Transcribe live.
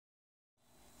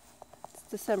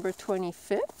December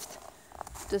 25th.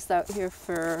 Just out here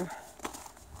for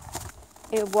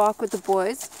a walk with the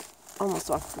boys. Almost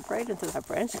walked right into that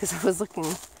branch because I was looking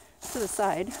to the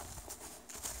side.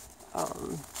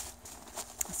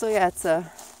 So yeah, it's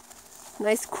a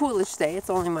nice coolish day. It's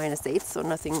only -8, so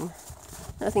nothing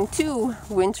too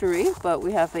wintry, but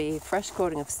we have a fresh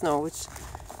coating of snow,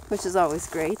 which is always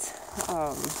great.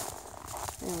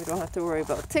 And we don't have to worry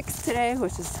about ticks today,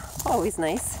 which is always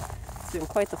nice. It's been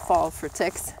quite the fall for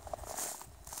ticks.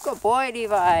 Good boy,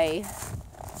 Levi.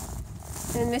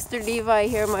 And Mr. Levi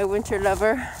here, my winter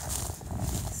lover,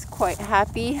 is quite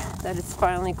happy that it's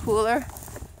finally cooler.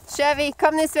 Chevy,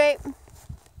 come this way.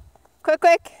 Quick,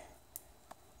 quick.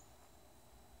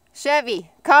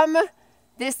 Chevy, come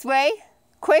this way.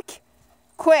 Quick,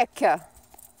 quick.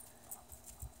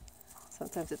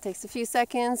 Sometimes it takes a few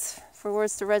seconds for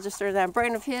words to register in that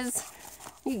brain of his.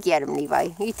 You get him, Levi.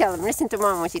 You tell him. Listen to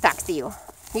Mom when she talks to you.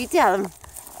 You tell him.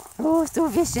 Oh, so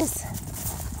vicious.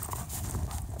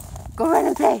 Go run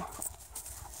and play.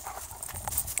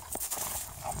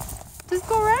 Just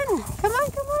go run. Come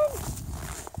on, come on.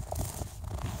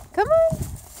 Come on.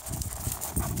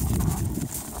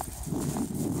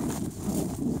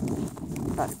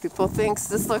 A lot of people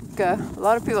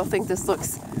think this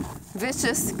looks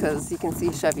vicious because you can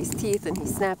see Chevy's teeth and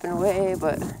he's snapping away,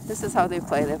 but this is how they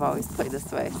play. They've always played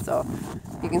this way, so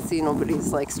you can see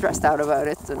nobody's like stressed out about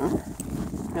it and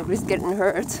nobody's getting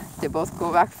hurt. They both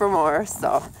go back for more.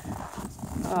 So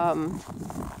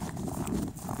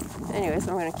anyways,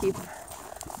 I'm gonna keep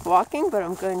walking, but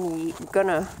I'm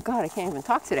gonna God, I can't even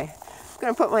talk today. I'm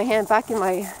gonna put my hand back in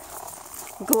my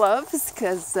gloves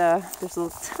because there's a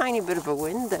tiny bit of a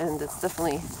wind and it's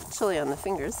definitely chilly on the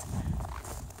fingers.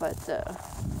 But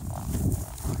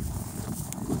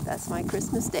that's my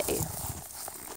Christmas day.